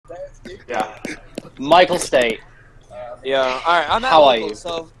Yeah. Michael State. Yeah. All right. I'm at How are local, you?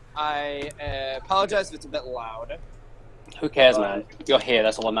 so I apologize if it's a bit loud. Who cares, man? You're here.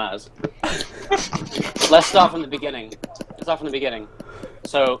 That's all that matters. Let's start from the beginning.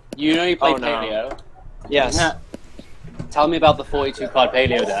 So you know you play Oh, no. Paleo. Yes. Tell me about the 42 card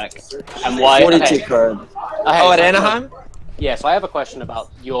Paleo deck and why. 42 okay. card. Okay, Oh, at so- Anaheim? Yeah, so I have a question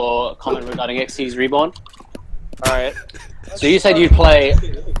about your comment regarding Xyz Reborn. All right. So you said you'd play.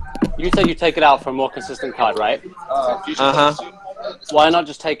 You said you'd take it out for a more consistent card, right? Uh-huh. Why not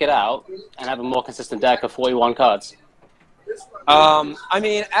just take it out and have a more consistent deck of 41 cards? I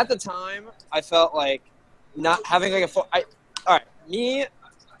mean, at the time, I felt like not having like all right, me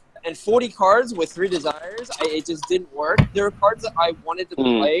and 40 cards with 3 desires, it just didn't work. There were cards that I wanted to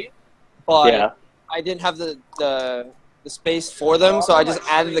play, but Yeah. I didn't have the space for them, so I just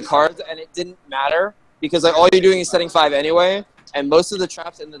added the cards, and it didn't matter because like all you're doing is setting 5 anyway, and most of the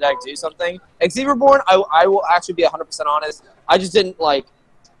traps in the deck do something. Xyz Reborn, I will actually be 100% honest. I just didn't like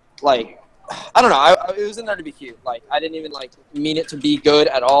I don't know. It was in there to be cute. Like I didn't even like mean it to be good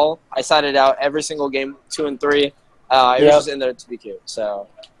at all. I sided out every single game 2 and 3. It was just in there to be cute. So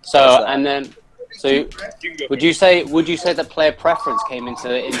And then, so would you say that player preference came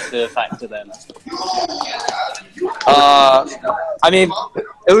into factor then? I mean,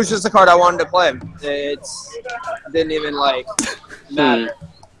 it was just a card I wanted to play. It didn't even like matter.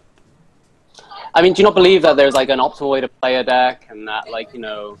 I mean, do you not believe that there's like an optimal way to play a deck, and that like you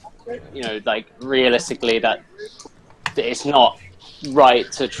know, like realistically that it's not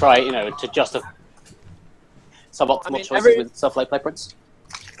right to try to justify suboptimal choices with stuff like preference?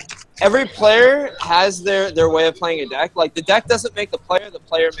 Every player has their way of playing a deck. Like the deck doesn't make the player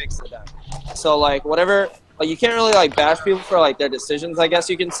makes the deck. So like whatever, like you can't really like bash people for like their decisions, I guess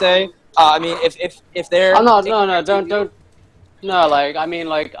you can say. I mean, if they're don't. No, like I mean,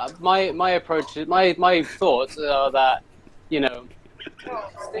 like my approach, my thoughts are that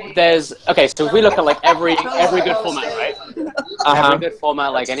there's so if we look at like every good format, right? Every good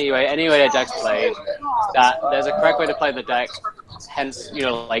format, like any way the deck's played, that there's a correct way to play the deck. Hence, you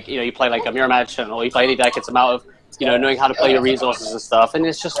play like a mirror match, or you play any deck. It's a matter of knowing how to play your resources and stuff. And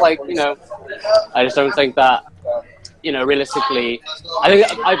it's just like I just don't think that realistically,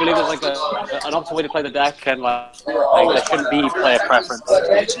 I believe there's like an optimal way to play the deck, and like there shouldn't be player preference.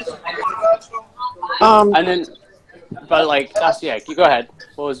 And then, but like that's you go ahead.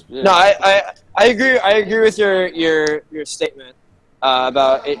 What was, No, I agree. I agree with your statement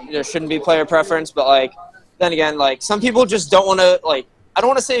about it. There shouldn't be player preference, but like then again, like some people just don't want to like. I don't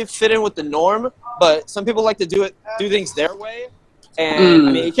want to say fit in with the norm, but some people like to do things their way, and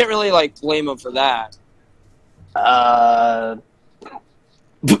I mean you can't really like blame them for that. Like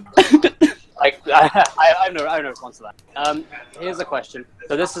I have no response to that. Here's a question.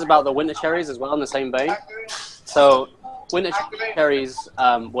 So this is about the winter cherries as well in the same vein. So winter cherries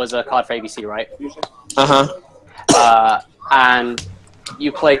was a card for ABC, right? And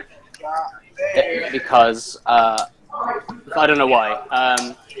you played it because I don't know why.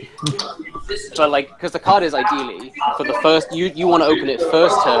 But like, because the card is ideally for the first, you want to open it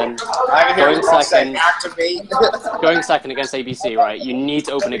first turn, going second against ABC, right? You need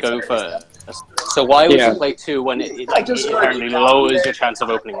to open it going first. So why would you play 2 when it apparently lowers your chance of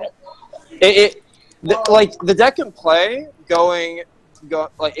opening it? Like the deck can play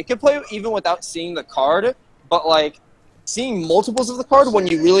like it can play even without seeing the card, but like seeing multiples of the card when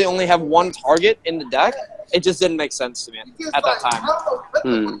you really only have one target in the deck, it just didn't make sense to me at that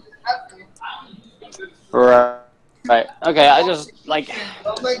time. Right. Okay. I just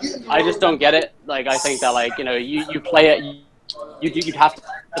don't get it. Like I think that like you play it. You'd have to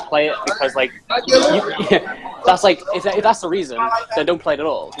play it because like that's like if that's the reason, then don't play it at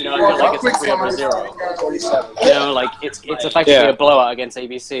all. I feel like it's a 3-0. Like it's effectively a blowout against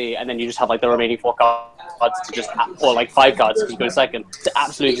ABC, and then you just have like the remaining 4 cards to just, or like 5 cards because you go second to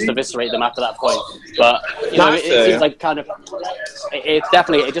absolutely just eviscerate them after that point. But it seems like kind of it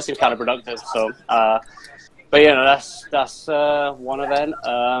just seems counterproductive. So. But that's one event.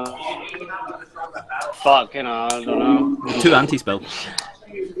 Fuck, I don't know. 2 anti-spell.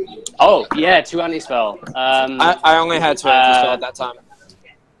 Oh yeah, 2 anti-spell. I only had 2 anti-spell at that time.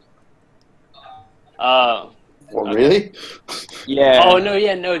 Well, really? Yeah. Oh no,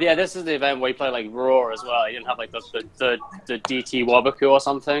 yeah. This is the event where you play like Roar as well. You didn't have like the DT Wabaku or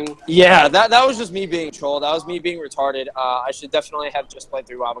something. Yeah, that was just me being trolled. That was me being retarded. I should definitely have just played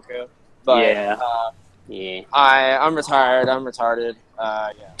through Wabaku. But yeah. I'm retired. I'm retarded.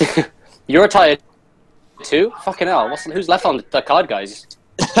 Yeah. You're retired too? Fucking hell. Who's left on the card, guys?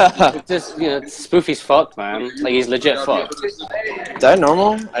 It's just, Spoofy's fucked, man. Like, he's legit fucked. Did I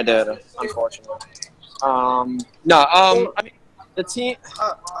normal? I did, unfortunately. No, I mean, the team...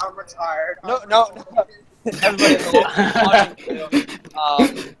 I'm retired. No. Everybody in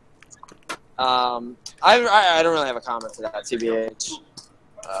the I don't really have a comment to that, TBH.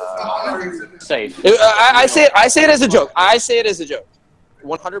 Safe. I say it as a joke.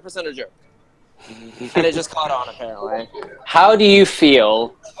 100% a joke. And it just caught on, apparently. How do you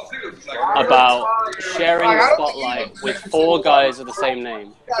feel about sharing the spotlight with 4 guys with the same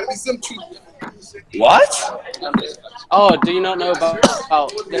name? What? Oh, do you not know about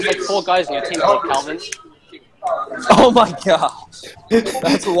there's like 4 guys in your team called Calvin? Oh my god.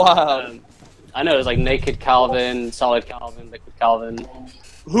 That's wild. I know, there's like Naked Calvin, Solid Calvin, Liquid Calvin.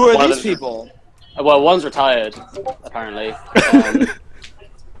 Who are these people? Well, one's retired, apparently.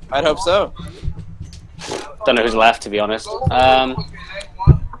 I'd hope so. Don't know who's left, to be honest.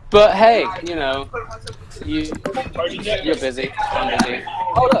 But hey, you're busy. I'm busy.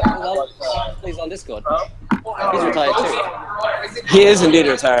 Oh look, he's on Discord. He's retired too. He is indeed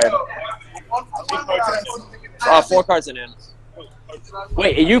retired. 4 cards in him.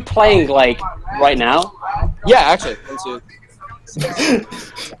 Wait, are you playing like right now? Yeah, actually.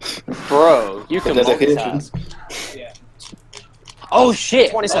 Bro, you can multitask. Oh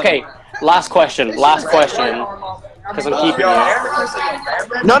shit! 27. Okay, last question, because I'm keeping you.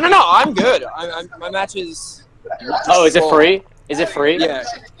 No, I'm good. My match is... Oh, is it free? Is it free?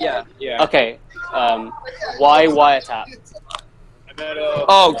 Yeah. Okay, why wiretap?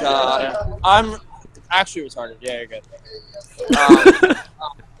 Oh god. I'm actually retarded. Yeah, you're good.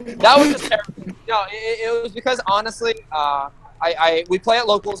 That was just terrible. No, it was because, honestly, we play at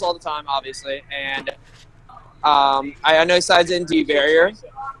locals all the time, obviously, and I know he sides in D barrier.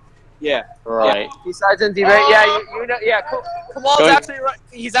 Yeah. Right. Yeah. He sides in D barrier. Yeah, you know. Yeah. Kamal's actually right.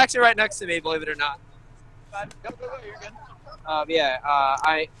 He's actually right next to me, believe it or not. Go. You're good.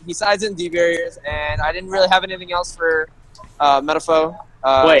 He sides in D barriers, and I didn't really have anything else for Metafo.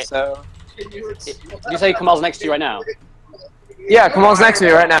 Wait. So. You say Kamal's next to you right now? Yeah, Kamal's next to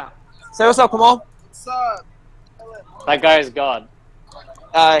me right now. Say what's up, Kamal. What's up? That guy is God.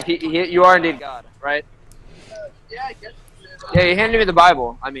 You are indeed God, right? Yeah, I guess. Yeah, you handed me the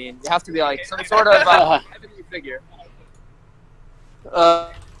Bible. I mean, you have to be like some sort of heavenly figure.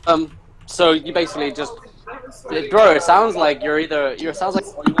 So you basically just, bro. It sounds like you're either. You sounds like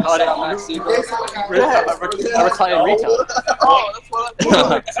a retired retard. Oh, that's what I'm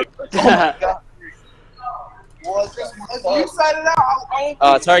doing. You said it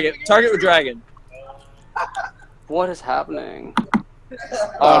out. Target with dragon. What is happening?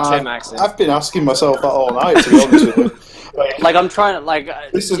 Max. I've been asking myself that all night, to be honest with you. Like I'm trying to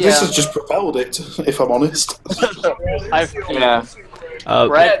This has just propelled it, if I'm honest.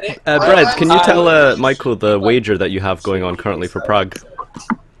 Brad, can you tell Michael the wager that you have going on currently for Prague?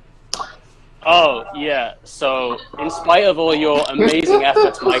 Oh yeah. So in spite of all your amazing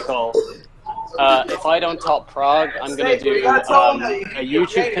efforts, Michael, if I don't top Prague, I'm gonna do a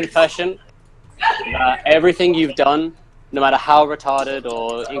YouTube confession that everything you've done, no matter how retarded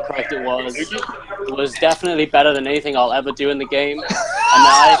or incorrect it was definitely better than anything I'll ever do in the game,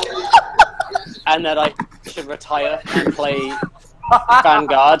 and that I should retire and play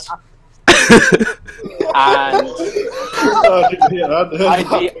Vanguard. And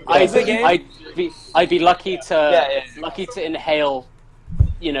I'd be lucky to inhale,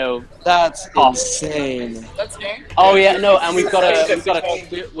 That's insane. Oh yeah, no, and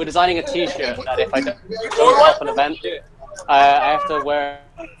we're designing a T-shirt that if I go off an event, I have to wear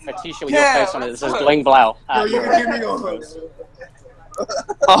a T-shirt with your face on it that says "Bling Blow."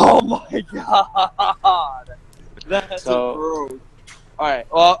 Oh my god. That's gross. All right.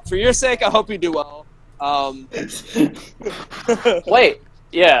 Well, for your sake, I hope you do well. Wait.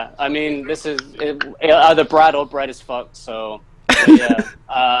 Yeah. I mean, this is either Brad or Brett is fucked. So yeah.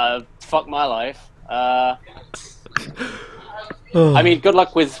 Fuck my life. I mean, good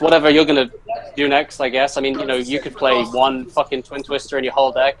luck with whatever you're gonna do next, I guess. I mean, you could play one fucking Twin Twister in your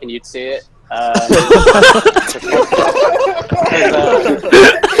whole deck and you'd see it.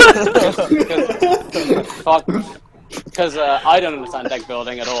 Because I don't understand deck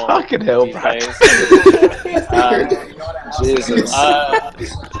building at all. Fucking hell, these Brad. days. Jesus.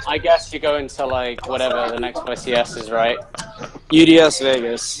 I guess you go into like whatever the next YCS is, right? UDS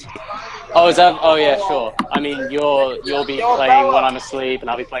Vegas. Oh, is that? Oh, yeah, sure. I mean, you'll be playing when I'm asleep, and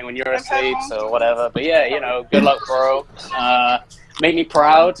I'll be playing when you're asleep, so whatever. But yeah, good luck, bro. Make me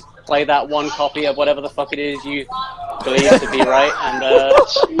proud. Play that one copy of whatever the fuck it is you believe to be right, and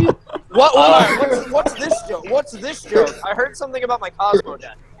What? What's this joke? What's this joke? I heard something about my Cosmo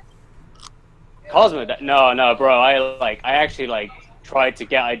deck. Cosmo? No, bro. I actually like tried to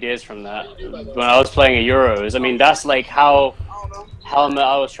get ideas from that when I was playing at Euros. I mean, that's like how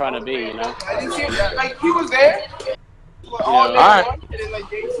I was trying to be, you know. I didn't see that. Like he was there. Alright.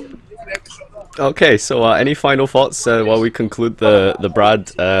 Okay, so any final thoughts while we conclude the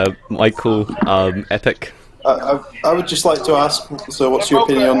Brad, Michael, epic? I would just like to ask, so what's your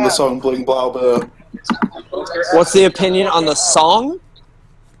opinion on the song Bling Blau Blur? What's the opinion on the song?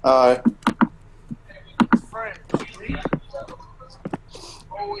 Aye.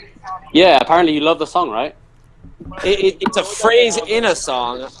 Yeah, apparently you love the song, right? It's a phrase in a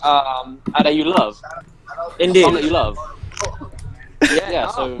song. That you love. Indeed. Song that you love. Yeah,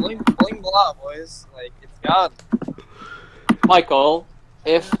 so bling blah, boys. Like it's God. Michael,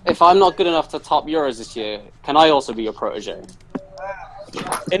 if I'm not good enough to top Euros this year, can I also be your protege?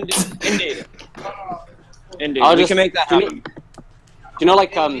 Indeed. We can make that happen. Do you know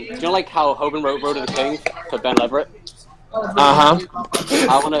like how Hoban wrote Road to the King to Ben Leverett?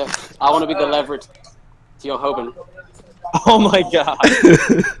 I wanna be the Leverett to your Hoban. Oh my God.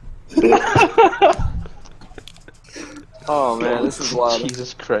 Oh man, this is wild.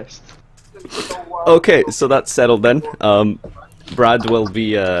 Jesus Christ. Okay, so that's settled then. Brad will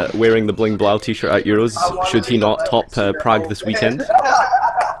be wearing the Bling Blau t-shirt at Euros, should he not top Prague this weekend.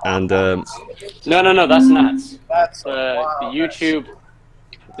 And No, that's nuts. The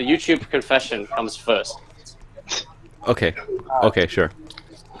YouTube confession comes first. okay, sure.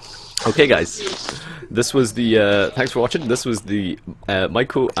 Okay, guys, this was the thanks for watching. This was the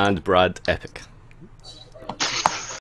Michael and Brad epic.